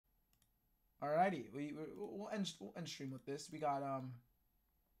Alrighty, we'll end stream with this. We got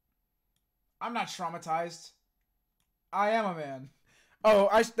I'm not traumatized. I am a man. Oh,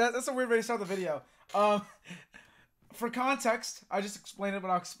 that's a weird way to start the video. For context, I just explained it, but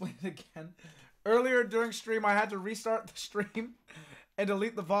I'll explain it again. Earlier during stream, I had to restart the stream and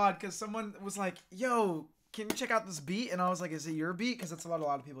delete the VOD because someone was like, "Yo, can you check out this beat?" And I was like, "Is it your beat?" Because that's what a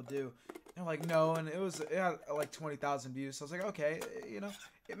lot of people do. And I'm like, "No," and it had like 20,000 views. So I was like, "Okay, you know,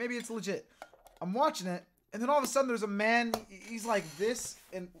 maybe it's legit." I'm watching it, and then all of a sudden, there's a man. He's like this,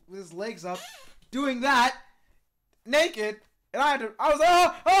 and with his legs up, doing that, naked. And I was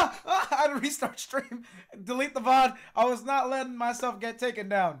like, I had to restart stream, delete the VOD. I was not letting myself get taken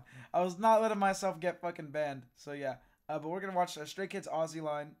down. I was not letting myself get fucking banned. So yeah, but we're gonna watch Stray Kids Aussie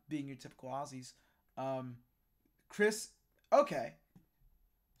line, being your typical Aussies. Chris, okay.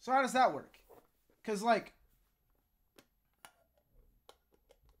 So how does that work? Cause like,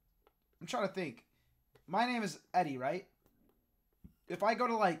 I'm trying to think. My name is Eddie, right? If I go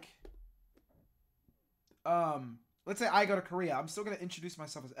to like, let's say I go to Korea, I'm still gonna introduce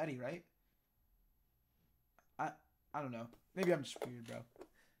myself as Eddie, right? I don't know. Maybe I'm just weird, bro.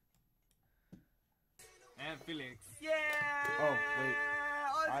 And Felix. Yeah. Oh wait,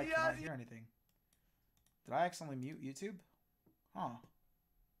 I cannot hear anything. Did I accidentally mute YouTube? Huh.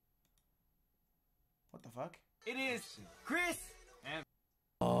 What the fuck? It is Chris. And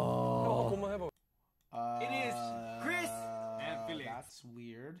it is Chris and Felix. That's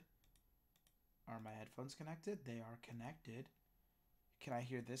weird. Are my headphones connected? They are connected. Can I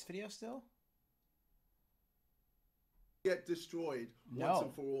hear this video still? Get destroyed once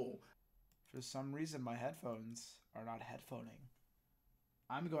and for all. For some reason, my headphones are not headphoning.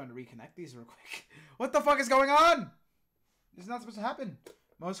 I'm going to reconnect these real quick. What the fuck is going on? This is not supposed to happen.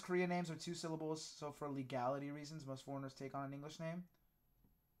 Most Korean names are 2 syllables, so for legality reasons, most foreigners take on an English name.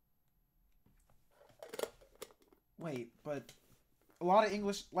 Wait, but a lot of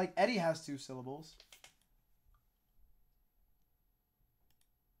English, like Eddie has 2 syllables.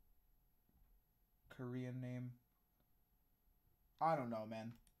 Korean name. I don't know,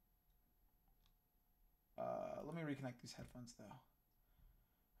 man. Let me reconnect these headphones,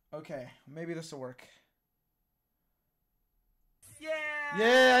 though. Okay, maybe this will work. Yeah!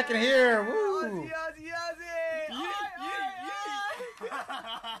 Yeah, I can hear! Woo! Aussie, Aussie, Aussie!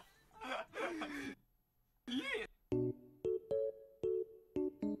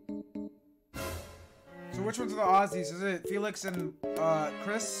 So which ones are the Aussies? Is it Felix and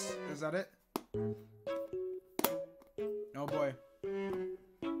Chris? Is that it? Oh boy.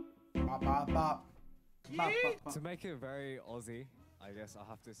 Bop, bop, bop. Bop, bop, bop. To make it very Aussie, I guess I'll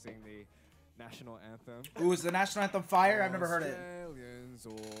have to sing the national anthem. Ooh, is the national anthem fire? I've never heard it.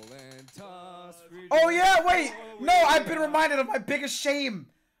 Oh Oh yeah, wait! No, I've been reminded of my biggest shame.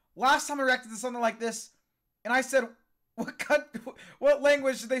 Last time I reacted to something like this, and I said, what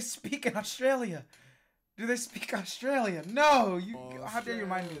language do they speak in Australia? Do they speak Australian? No, you. How dare you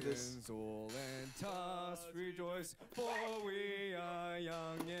remind me of this? All and toss, rejoice, for we are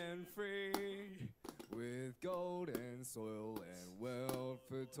young and free, with golden soil and wealth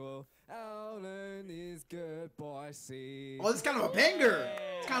for toil. Our land is good by sea. Oh, it's kind of a banger.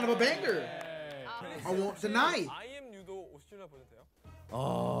 It's kind of a banger. I won't deny. I am you도 오스트레일리아 버전 돼요?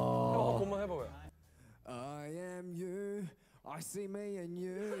 Oh. 한번 해봐요. I am you. I see me and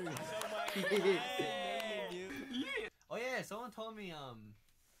you. Oh yeah, someone told me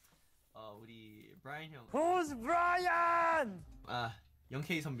우리 브라이언 형. Who's Brian?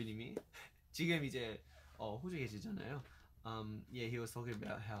 영케이 선배님이 지금 이제 호주에 계시잖아요. Yeah, he was talking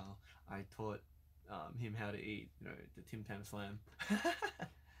about how I taught him how to eat, you know, the Tim Tam Slam.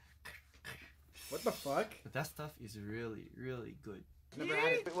 What the fuck? But that stuff is really, really good. Never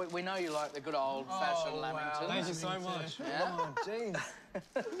had it. We know you like the good old-fashioned Lamingtons. Thank you so much. Yeah? Oh, jeez.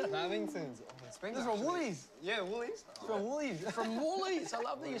 Lamingtons. This is from Woolies. Yeah, Woolies. From Woolies. From Woolies. I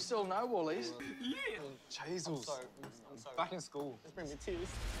love that you still know Woolies. Chazels. I'm sorry. Back in school. Let's bring me tears.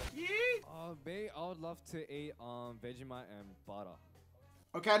 Me, I would love to eat Vegemite and butter.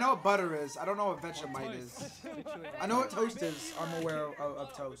 Okay, I know what butter is. I don't know what Vegemite is. I know what toast is. I'm aware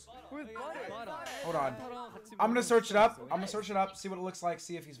of toast. With butter. Hold on. I'm gonna search it up. I'm gonna search it up, see what it looks like,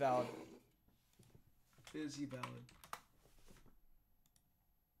 see if he's valid. Is he valid?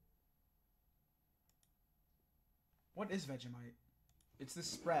 What is Vegemite? It's this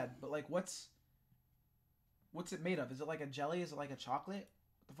spread, but like what's it made of? Is it like a jelly? Is it like a chocolate?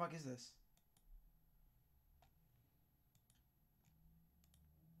 What the fuck is this?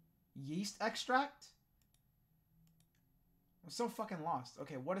 Yeast extract? I'm so fucking lost.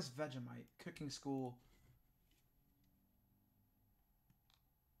 Okay, what is Vegemite? Cooking school.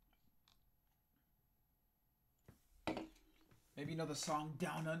 Maybe you know the song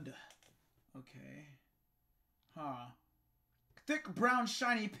Down Under. Okay. Huh. Thick brown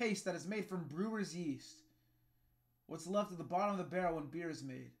shiny paste that is made from brewer's yeast. What's left at the bottom of the barrel when beer is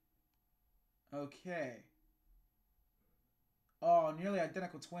made? Okay. Oh, nearly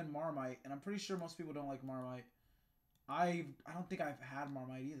identical twin Marmite, and I'm pretty sure most people don't like Marmite. I don't think I've had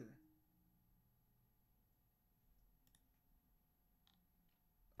Marmite either.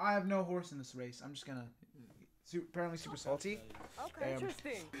 I have no horse in this race. I'm just gonna... Apparently super salty. Okay,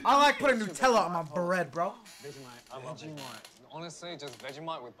 interesting. I like putting Nutella on my bread, bro. I love Vegemite. Honestly, just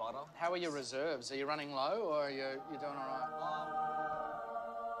Vegemite with butter. How are your reserves? Are you running low or are you doing all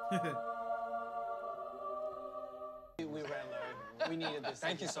right? We ran low. We needed this.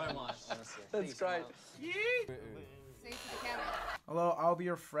 Thank you so much, honestly. That's great. Say to the camera. Hello, I'll be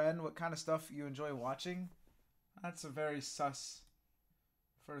your friend. What kind of stuff you enjoy watching? That's a very sus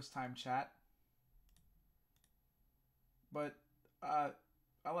first time chat. But I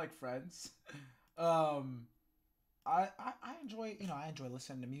like Friends. I enjoy, I enjoy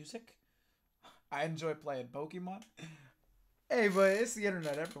listening to music. I enjoy playing Pokemon. Hey, but it's the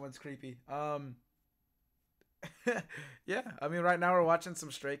internet. Everyone's creepy. Yeah, I mean, right now we're watching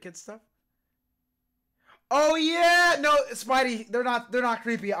some Stray Kids stuff. Oh yeah, no, Spidey, they're not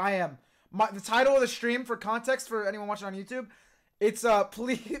creepy. I am. The title of the stream, for context, for anyone watching on YouTube, it's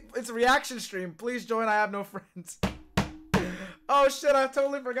it's a reaction stream. Please join. I have no friends. Oh shit, I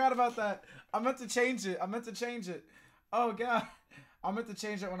totally forgot about that. I meant to change it. Oh god. I meant to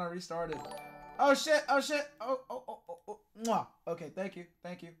change it when I restarted. Oh shit. Oh. Mwah. Okay, thank you.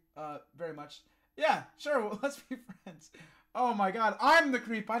 Very much. Yeah, sure, well, let's be friends. Oh my god, I'm the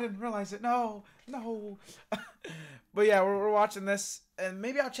creep. I didn't realize it. No. But yeah, we're watching this, and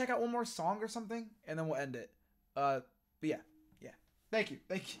maybe I'll check out one more song or something, and then we'll end it. But yeah. Thank you.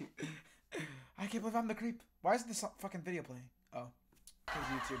 I can't believe I'm the creep. Why is this fucking video playing? Oh, because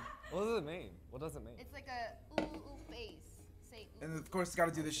YouTube. What does it mean? What does it mean? It's like a ooh face. Say ooh. And of course, it's got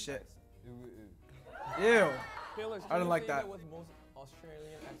to do this shit. Ooh. Ew. Felix, I didn't like that. With most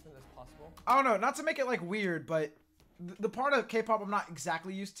Australian accent as possible. I don't know, not to make it like weird, but the part of K-pop I'm not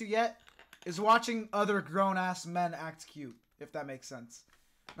exactly used to yet is watching other grown-ass men act cute, if that makes sense.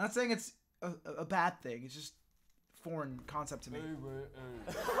 I'm not saying it's a bad thing, it's just foreign concept to me.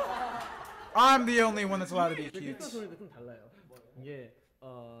 I'm the only one that's allowed to be cute. Yeah.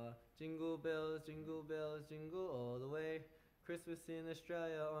 Jingle bells, jingle all the way. Christmas in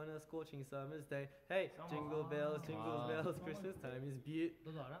Australia on a scorching summer's day. Hey, jingle bells, Christmas time is beaut.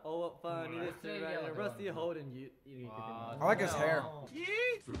 Oh, what fun it is to ride a rusty Holden ute. I like his hair.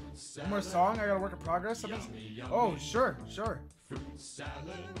 One more song, I gotta work in progress. Oh, sure. Fruit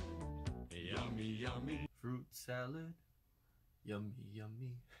salad, yummy. Fruit salad,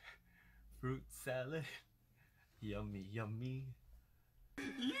 yummy. Fruit salad, yummy.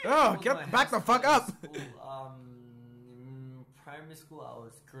 Oh, back the fuck up! In primary school, I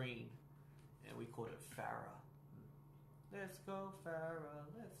was green, and we called it Farah. Let's go, Farah.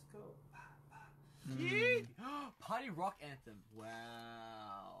 Let's go. Party rock anthem.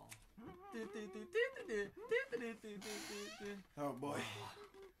 Wow. Oh boy.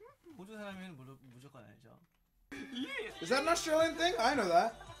 호주 사람이면 무조건 알죠. Is that an Australian thing? I know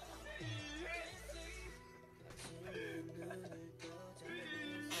that.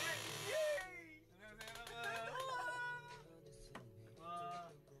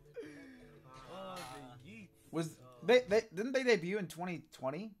 Didn't they debut in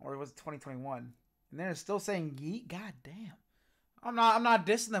 2020 or was it 2021? And they're still saying yeet? God damn. I'm not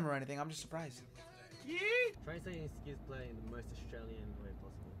dissing them or anything. I'm just surprised. Yeet. Try saying skills player in the most Australian way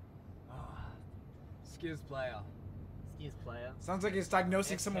possible. Skills player. Skills player. Sounds like he's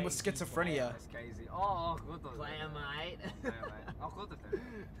diagnosing someone with schizophrenia. SKZ. Oh, 그것도. Player, mate. 그것도 돼.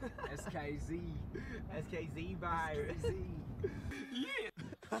 SKZ. SKZ, bro. SKZ.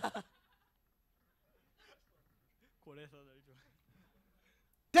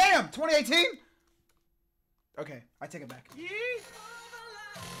 Damn! 2018? Okay, I take it back.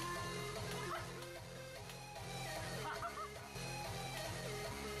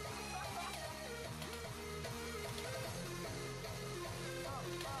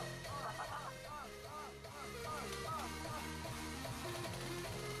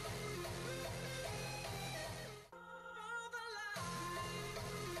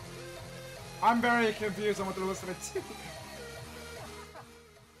 I'm very confused on what they're listening to.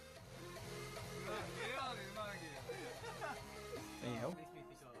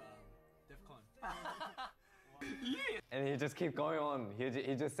 And he just keep going on. He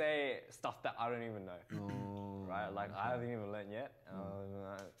just say stuff that I don't even know. Right? Like I haven't even learned yet.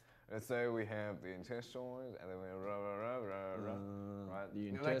 Let's say we have the intestines, and then we right? The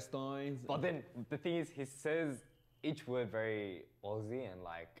You know, intestines. But then the thing is, he says each word very Aussie and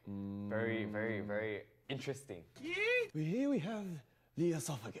like very, very, very interesting. Here we have the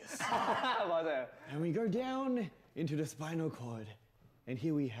esophagus. 맞아요. And we go down into the spinal cord. And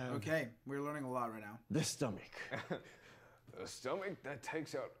here we have Okay, we're learning a lot right now. the stomach. The stomach that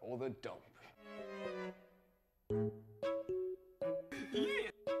takes out all the dump.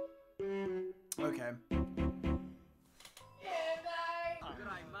 Okay.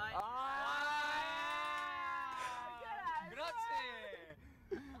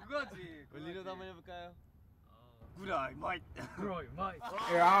 그거지. 원리로도 한번 해볼까요? Good mate. Good mate.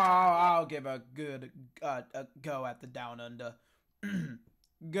 Here, I'll give a good go at the down under.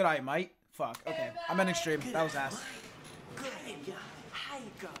 Good eye, mate. Fuck. Okay, I'm ending stream. That was ass.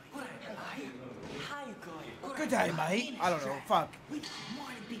 Good day, mate. I don't know. Fuck.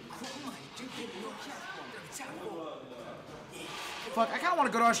 Fuck. I kind of want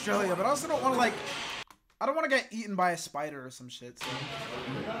to go to Australia, but I also don't want to like. I don't want to get eaten by a spider or some shit. So.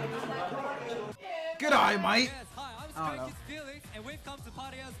 Good eye, mate. Yes, hi, I I'm don't Strike Felix, and we've come to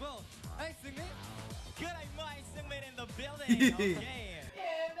party as well. Hey, Singmin. Good eye, mate. Singmin in the building. Okay.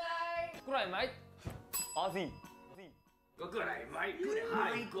 Good eye, mate. Aussie. Good eye, mate. Good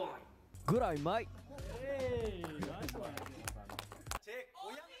eye, guy. Good eye, mate.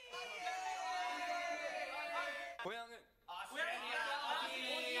 고향은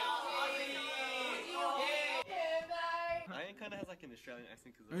Ryan kind of has like an Australian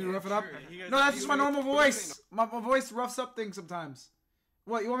accent. Let me rough it up. No, that's just my normal voice. My voice roughs up things sometimes.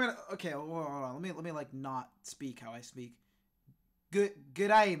 What, you want me to? Okay, hold on. Let me like not speak how I speak.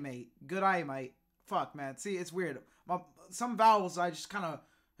 Good eye, mate. Good eye, mate. Fuck, man. See, it's weird. Some vowels I just kind of.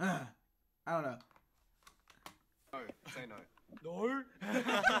 I don't know. no, say no. No.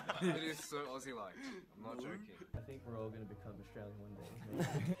 It is so Aussie-like. I'm not joking. I think we're all gonna become Australian one day.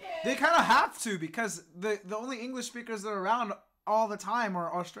 They kind of have to because the only English speakers that are around all the time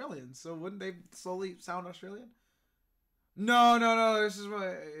are Australians. So wouldn't they slowly sound Australian? No. This is what.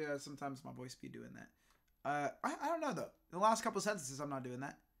 Yeah, sometimes my voice be doing that. I don't know though. The last couple of sentences I'm not doing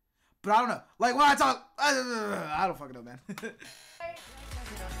that. But I don't know. Like when I talk, I don't fucking know, man.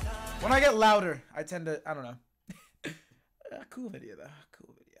 When I get louder, I tend to. I don't know. Cool video though.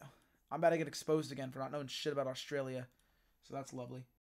 Cool video. I'm about to get exposed again for not knowing shit about Australia. So that's lovely.